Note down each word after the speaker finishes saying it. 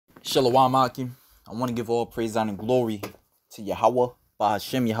Shalom Akim. I want to give all praise, honor, and glory to Yahweh,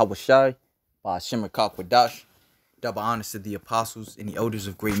 Bahashem Yahweh Shai, Bahashem Rakakwadash. Double honors to the apostles and the elders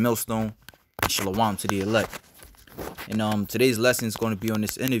of Great Millstone, and Shalom to the elect. And today's lesson is going to be on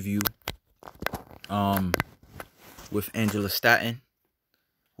this interview with Angela Staton,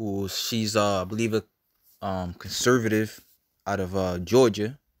 she's I believe a conservative out of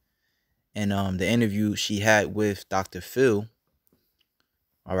Georgia. And the interview she had with Dr. Phil,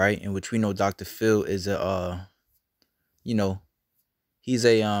 all right, in which we know Dr. Phil is he's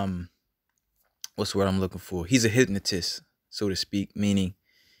a what's the word I'm looking for? He's a hypnotist, so to speak, meaning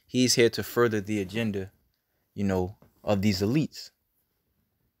he's here to further the agenda, of these elites.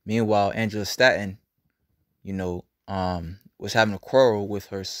 Meanwhile, Angela Staton, was having a quarrel with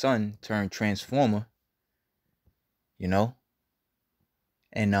her son turned transformer, and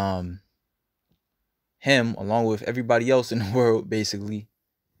him, along with everybody else in the world, basically,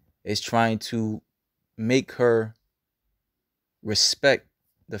 is trying to make her respect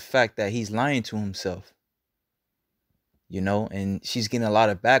the fact that he's lying to himself, and she's getting a lot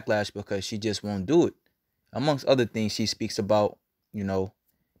of backlash because she just won't do it. Amongst other things she speaks about, in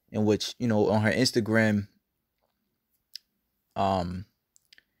which, on her Instagram, when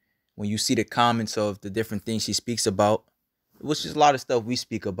you see the comments of the different things she speaks about, which is a lot of stuff we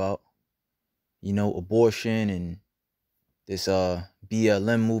speak about, abortion and this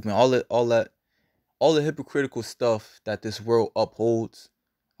BLM movement, all the hypocritical stuff that this world upholds.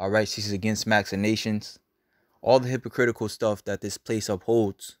 All right, she's against vaccinations, all the hypocritical stuff that this place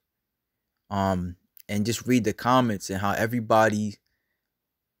upholds. And just read the comments and how everybody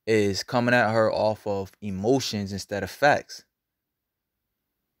is coming at her off of emotions instead of facts.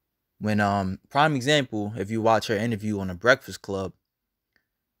 When prime example, if you watch her interview on the Breakfast Club,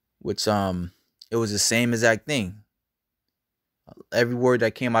 which it was the same exact thing. Every word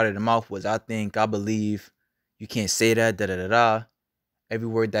that came out of the mouth was I think, I believe, you can't say that, da da da da. Every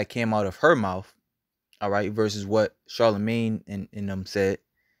word that came out of her mouth, all right, versus what Charlemagne and them said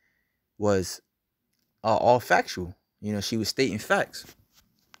was all factual. She was stating facts.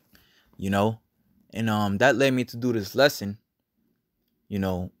 And that led me to do this lesson,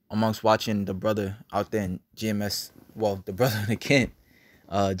 amongst watching the brother out there in GMS, well, the brother in the Kent,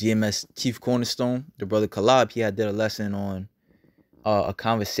 GMS Chief Cornerstone, the brother Kalab. He had did a lesson on a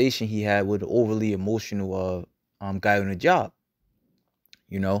conversation he had with an overly emotional guy on a job,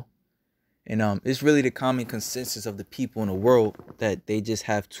 and it's really the common consensus of the people in the world that they just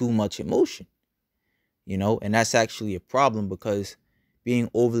have too much emotion, and that's actually a problem because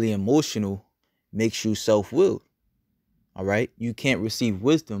being overly emotional makes you self-willed. All right, you can't receive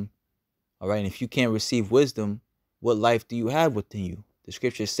wisdom. All right, and if you can't receive wisdom, what life do you have within you? The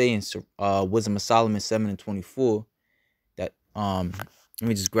scriptures say in Wisdom of Solomon 7:24 that let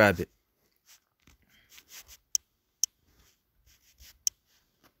me just grab it.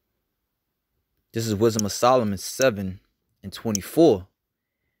 This is Wisdom of Solomon 7:24.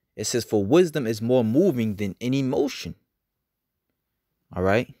 It says, "For wisdom is more moving than any motion." All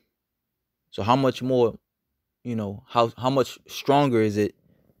right. So how much more, how much stronger is it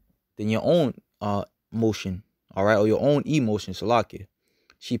than your own motion? All right, or your own emotion, Salakia.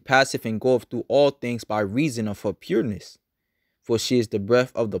 She passeth and goeth through all things by reason of her pureness. For she is the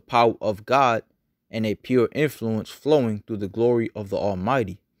breath of the power of God and a pure influence flowing through the glory of the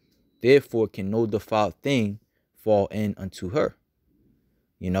Almighty. Therefore can no defiled thing fall in unto her.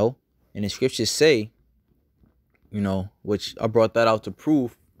 And the scriptures say, which I brought that out to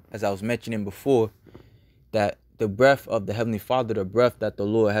prove, as I was mentioning before, that the breath of the Heavenly Father, the breath that the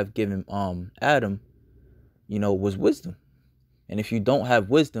Lord have given Adam, was wisdom. And if you don't have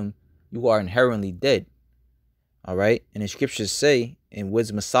wisdom, you are inherently dead. All right. And the scriptures say in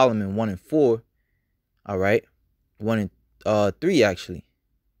Wisdom of Solomon 1:4, all right, 1:3 actually.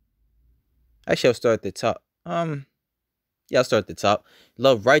 Actually, I'll start at the top. I'll start at the top.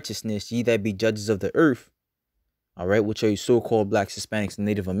 Love righteousness, ye that be judges of the earth. All right, which are you so-called blacks, Hispanics, and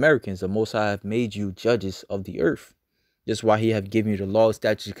Native Americans. The Most High have made you judges of the earth. This is why he have given you the laws,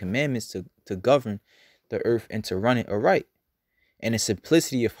 statutes, and commandments to govern the earth and to run it aright. And in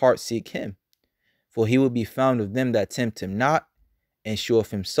simplicity of heart seek him. For he will be found of them that tempt him not, and show of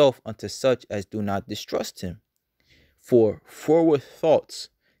himself unto such as do not distrust him. For forward thoughts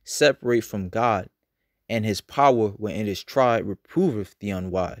separate from God, and his power, when it is tried, reproveth the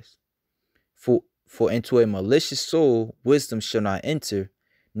unwise. For into a malicious soul wisdom shall not enter,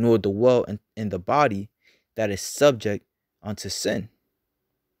 nor dwell in the body that is subject unto sin.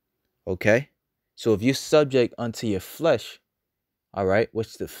 Okay? So if you're subject unto your flesh, all right,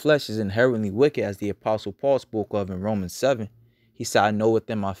 which the flesh is inherently wicked, as the Apostle Paul spoke of in Romans 7, He said, I know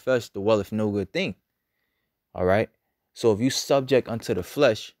within my flesh the dwelleth no good thing. All right. So if you subject unto the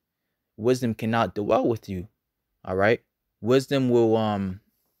flesh, wisdom cannot dwell with you. All right. Wisdom will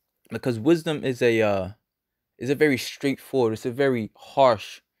because wisdom is a very straightforward, it's a very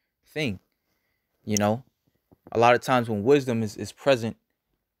harsh thing. You know, a lot of times when wisdom is present,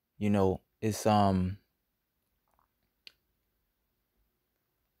 you know, it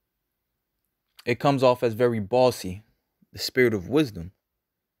comes off as very bossy, the spirit of wisdom.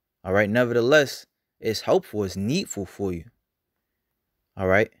 All right. Nevertheless, it's helpful, it's needful for you. All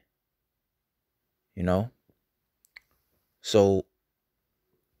right. You know, so,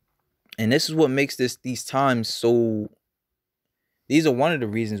 and this is what makes these times so, these are one of the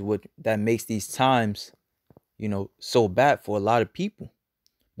reasons that makes these times, you know, so bad for a lot of people,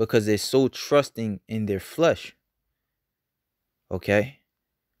 because they're so trusting in their flesh. Okay.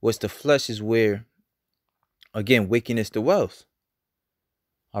 What's the flesh is where, again, wickedness dwells.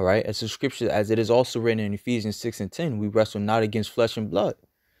 All right. As the scripture, as it is also written in Ephesians 6:10, we wrestle not against flesh and blood,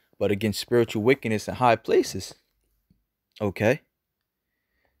 but against spiritual wickedness in high places. Okay.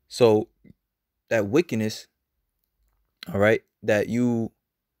 So that wickedness, all right, that you,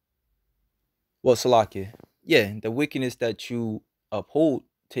 well, Salakia, yeah, the wickedness that you uphold,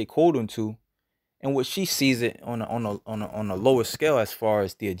 take hold onto, and what she sees it on a lower scale as far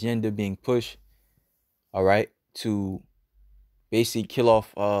as the agenda being pushed, all right, to basically kill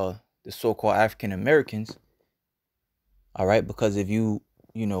off the so-called African Americans, all right, because if you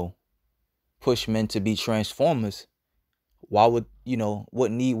know, push men to be transformers, why would, you know,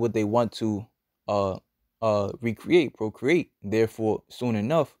 what need would they want to recreate, procreate? Therefore, soon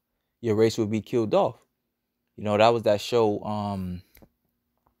enough, your race will be killed off. You know, that was that show,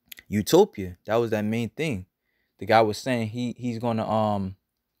 Utopia. That was that main thing. The guy was saying he's gonna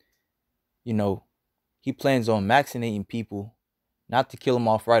you know, he plans on vaccinating people, not to kill them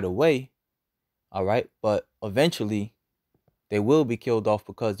off right away, all right, but eventually they will be killed off,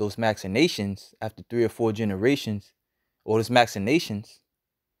 because those vaccinations, after 3 or 4 generations, or those vaccinations,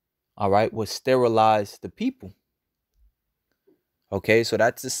 all right, will sterilize the people. Okay, so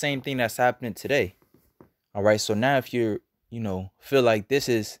that's the same thing that's happening today. All right, so now if you're, you know, feel like this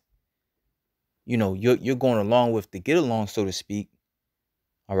is, you know, you're going along with the get along, so to speak.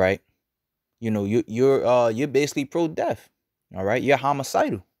 All right, you know, you're basically pro-death. All right, you're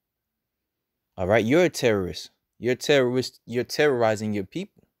homicidal. All right, you're a terrorist. You're a terrorist. You're terrorizing your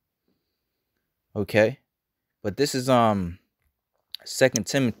people. Okay, but this is 2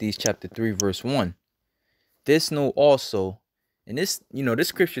 Timothy chapter 3 verse 1. This know also, and this, you know, this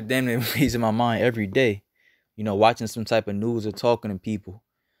scripture damn near plays in my mind every day. You know, watching some type of news or talking to people,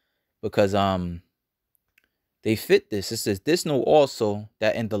 because they fit this. It says, this know also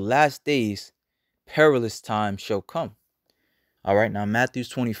that in the last days perilous times shall come. All right, now Matthew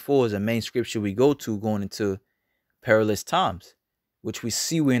 24 is the main scripture we go to going into perilous times, which we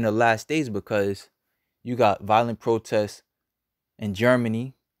see we're in the last days, because you got violent protests in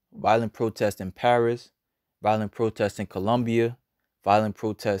Germany, violent protests in Paris, violent protests in Colombia, violent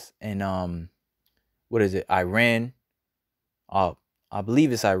protests in what is it, Iran? I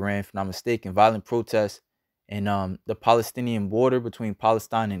believe it's Iran, if I'm not mistaken. Violent protests in the Palestinian border between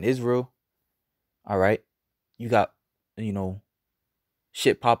Palestine and Israel. All right, you got, you know,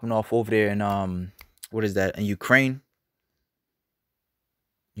 shit popping off over there in what is that, in Ukraine?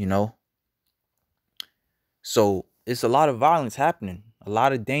 You know, so it's a lot of violence happening. A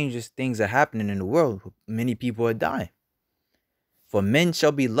lot of dangerous things are happening in the world. Many people are dying. For men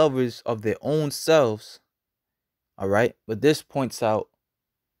shall be lovers of their own selves. All right. But this points out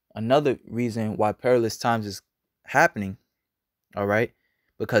another reason why perilous times is happening. All right.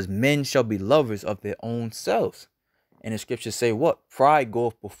 Because men shall be lovers of their own selves. And the scriptures say what? Pride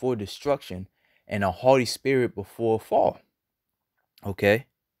goeth before destruction, and a haughty spirit before a fall. Okay.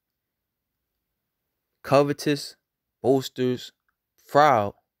 Covetous, boasters,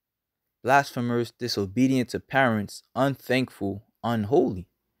 proud, blasphemers, disobedient to parents, unthankful, unholy.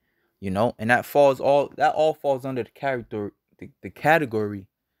 You know, and that all falls under the category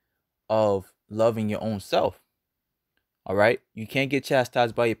of loving your own self. All right, you can't get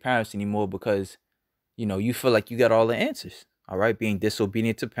chastised by your parents anymore, because, you know, you feel like you got all the answers. All right, being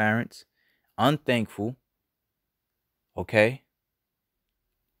disobedient to parents, unthankful. Okay,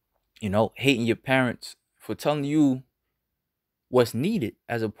 you know, hating your parents for telling you what's needed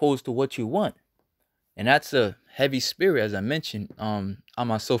as opposed to what you want. And that's a heavy spirit, as I mentioned. I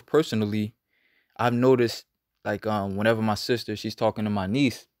myself personally, I've noticed, like, whenever my sister, she's talking to my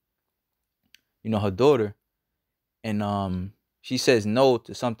niece, you know, her daughter, and she says no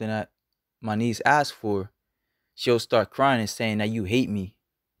to something that my niece asked for, she'll start crying and saying that you hate me,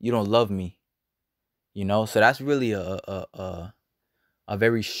 you don't love me. So that's really a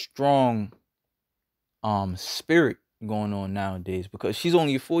very strong spirit going on nowadays, because she's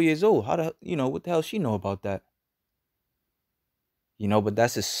only 4 years old. How the what the hell she know about that? But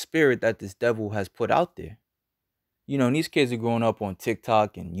that's a spirit that this devil has put out there. And these kids are growing up on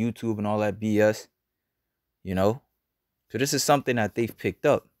TikTok and YouTube and all that BS. So this is something that they've picked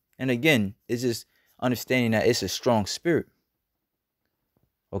up. And again, it's just understanding that it's a strong spirit.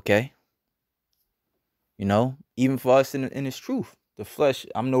 Okay? Even for us in this truth, the flesh,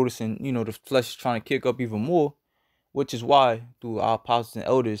 I'm noticing, the flesh is trying to kick up even more, which is why through our apostles and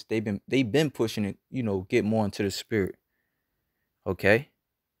elders, they've been pushing it, get more into the spirit. Okay?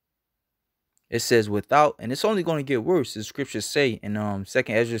 It says without, and it's only going to get worse. The scriptures say in 2nd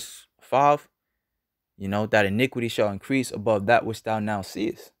Ezra 5, that iniquity shall increase above that which thou now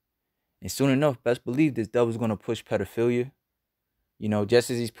seest. And soon enough, best believe this devil's going to push pedophilia, just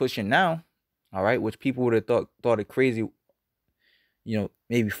as he's pushing now, all right, which people would have thought it crazy,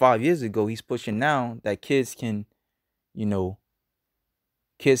 maybe 5 years ago. He's pushing now that kids can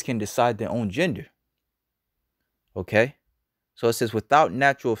decide their own gender. Okay? So it says, without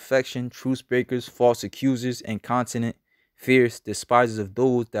natural affection, truce breakers, false accusers, incontinent, fierce, despisers of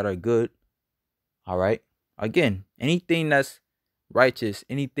those that are good. All right? Again, anything that's righteous,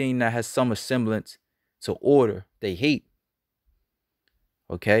 anything that has some semblance to order, they hate.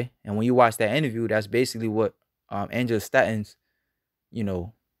 Okay? And when you watch that interview, that's basically what Angela Statton's,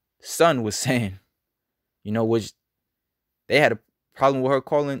 son was saying. Which they had a problem with her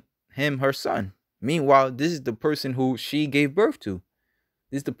calling him her son. Meanwhile, this is the person who she gave birth to.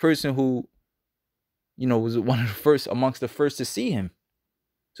 This is the person who, was one of the first, amongst the first to see him.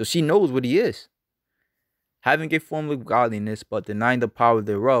 So she knows what he is. Having a form of godliness, but denying the power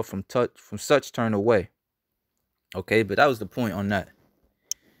thereof, from such turn away. Okay, but that was the point on that.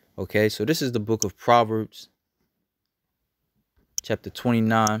 Okay, so this is the book of Proverbs, chapter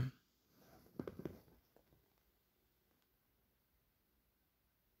 29.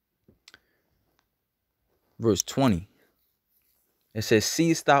 Verse 20. It says,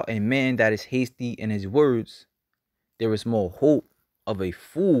 seest thou a man that is hasty in his words? There is more hope of a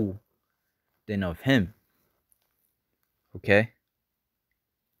fool than of him. Okay?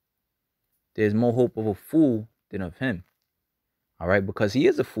 There's more hope of a fool than of him. All right? Because he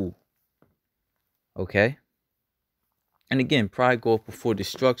is a fool. Okay? And again, pride goeth before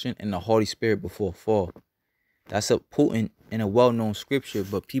destruction, and the haughty spirit before fall. That's a potent and a well-known scripture,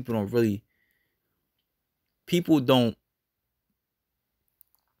 but people don't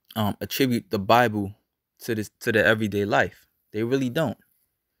attribute the Bible to their everyday life. They really don't.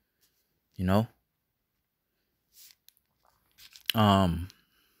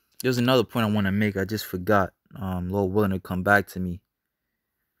 There's another point I want to make. I just forgot. Lord willing to come back to me.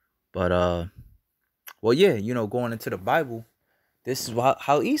 But well, yeah, going into the Bible, this is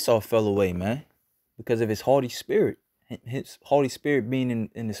how Esau fell away, man, because of his haughty spirit. His haughty spirit being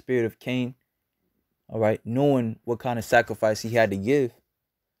in the spirit of Cain. All right, knowing what kind of sacrifice he had to give,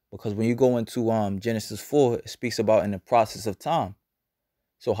 because when you go into Genesis 4, it speaks about in the process of time.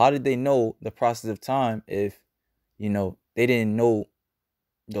 So how did they know the process of time if they didn't know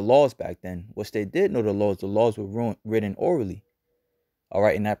the laws back then? Which they did know the laws. The laws were written orally. All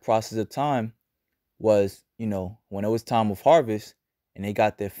right, and that process of time was, when it was time of harvest, and they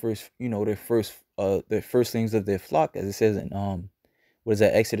got their first, their firstlings of their flock, as it says in what is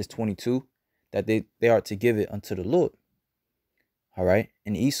that, Exodus 22, that they are to give it unto the Lord. All right,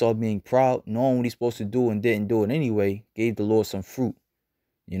 and Esau, being proud, knowing what he's supposed to do and didn't do it anyway, gave the Lord some fruit,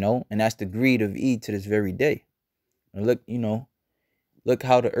 and that's the greed of Eve to this very day. And look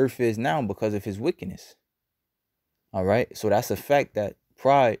how the earth is now because of his wickedness. All right, so that's a fact that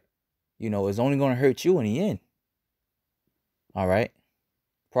pride, is only going to hurt you in the end. All right,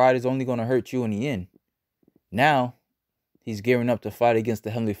 pride is only going to hurt you in the end. Now, he's gearing up to fight against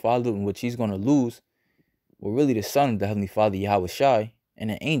the Heavenly Father, in which he's going to lose. Well, really the Son of the Heavenly Father, Yahweh Shai, and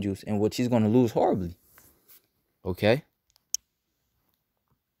the angels, in which he's going to lose horribly. Okay?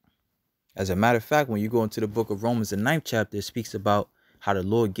 As a matter of fact, when you go into the book of Romans, the 9th chapter, it speaks about how the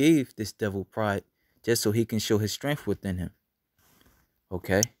Lord gave this devil pride just so he can show his strength within him.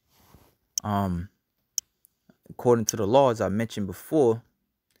 Okay? According to the laws I mentioned before,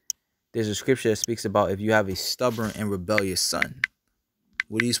 there's a scripture that speaks about if you have a stubborn and rebellious son,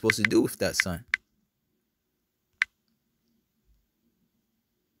 what are you supposed to do with that son?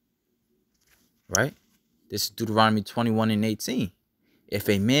 Right? This is Deuteronomy 21:18. If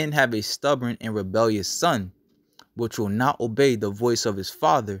a man have a stubborn and rebellious son, which will not obey the voice of his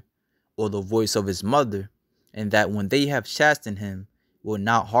father or the voice of his mother, and that when they have chastened him, will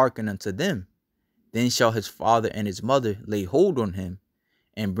not hearken unto them. Then shall his father and his mother lay hold on him,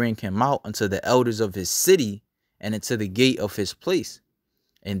 and bring him out unto the elders of his city, and into the gate of his place.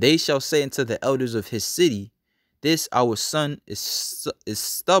 And they shall say unto the elders of his city, This our son is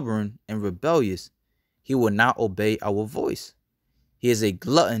stubborn and rebellious. He will not obey our voice. He is a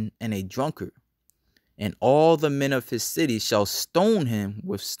glutton and a drunkard. And all the men of his city shall stone him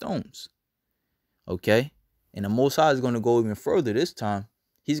with stones. Okay? And the Most High is going to go even further this time.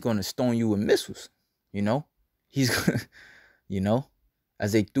 He's going to stone you with missiles. You know? He's going to,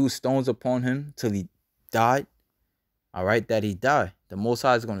 as they threw stones upon him till he died. All right? That he died. The Most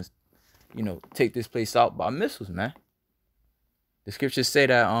High is going to, take this place out by missiles, man. The scriptures say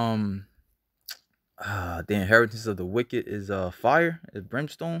that the inheritance of the wicked is fire, is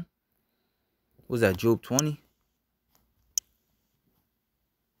brimstone. What was that, Job 20?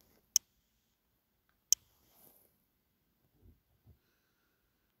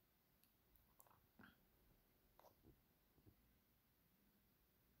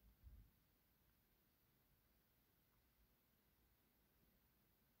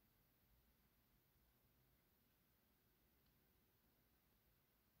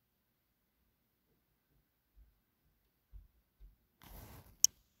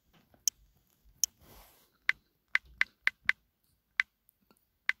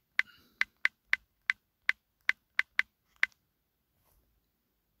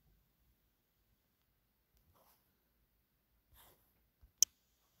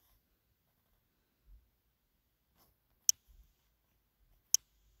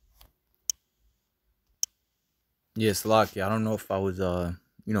 Yes, Lucky. I don't know if I was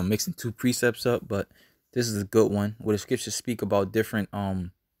mixing two precepts up, but this is a good one where the scriptures speak about different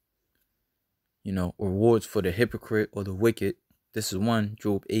rewards for the hypocrite or the wicked. This is one,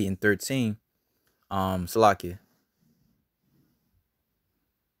 Job 8 and 13. Salakia.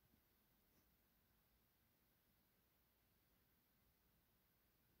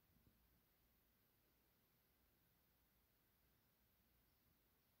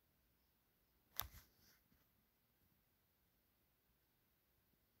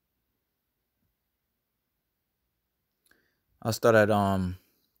 I'll start at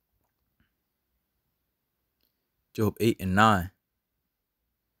Job 8 and 9.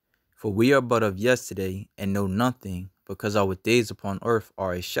 For we are but of yesterday, and know nothing, because our days upon earth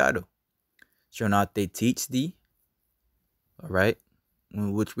are a shadow. Shall not they teach thee? All right.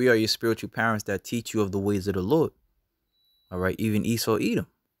 Which we are your spiritual parents that teach you of the ways of the Lord. All right. Even Esau, Edom.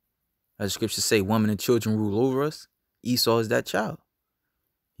 As the scriptures say, women and children rule over us. Esau is that child.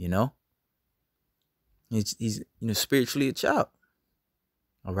 He's spiritually a child.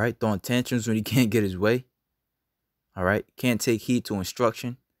 All right. Throwing tantrums when he can't get his way. All right. Can't take heed to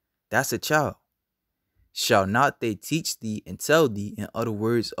instruction. That's a child. Shall not they teach thee and tell thee in other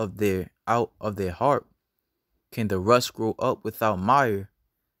words out of their heart? Can the rust grow up without mire?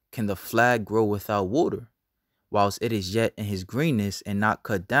 Can the flag grow without water? Whilst it is yet in his greenness and not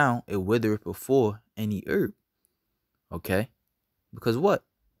cut down, it withereth before any herb. Okay? Because what?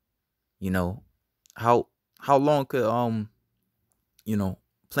 How long could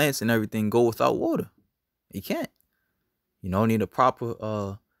plants and everything go without water? You can't. Need a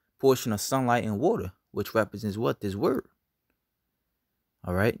proper portion of sunlight and water, which represents what? This word.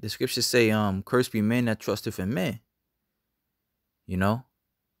 All right. The scriptures say, cursed be man that trusteth in man.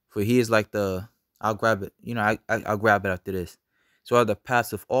 For he is like I'll grab it. I'll grab it after this. So are the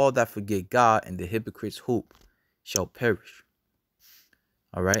paths of all that forget God, and the hypocrite's hope shall perish.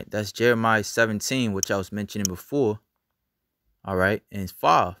 All right. That's Jeremiah 17, which I was mentioning before. All right. And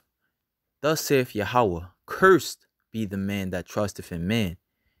 5. Thus saith Yahweh, cursed be the man that trusteth in man,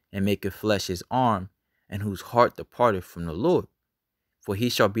 and maketh flesh his arm, and whose heart departeth from the Lord. For he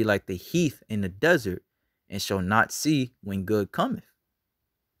shall be like the heath in the desert, and shall not see when good cometh.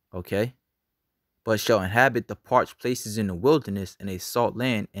 Okay? But shall inhabit the parched places in the wilderness, in a salt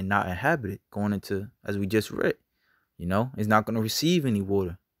land, and not inhabit it. Going into, as we just read, it's not going to receive any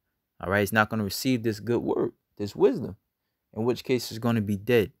water. All right? It's not going to receive this good word, this wisdom, in which case it's going to be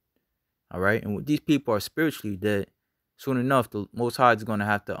dead. All right? And these people are spiritually dead. Soon enough, the Most High is going to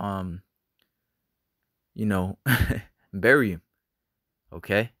have to, bury him.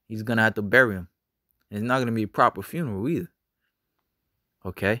 Okay? He's going to have to bury him. And it's not going to be a proper funeral either.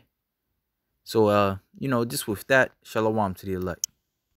 Okay? So, just with that, shalom to the elect.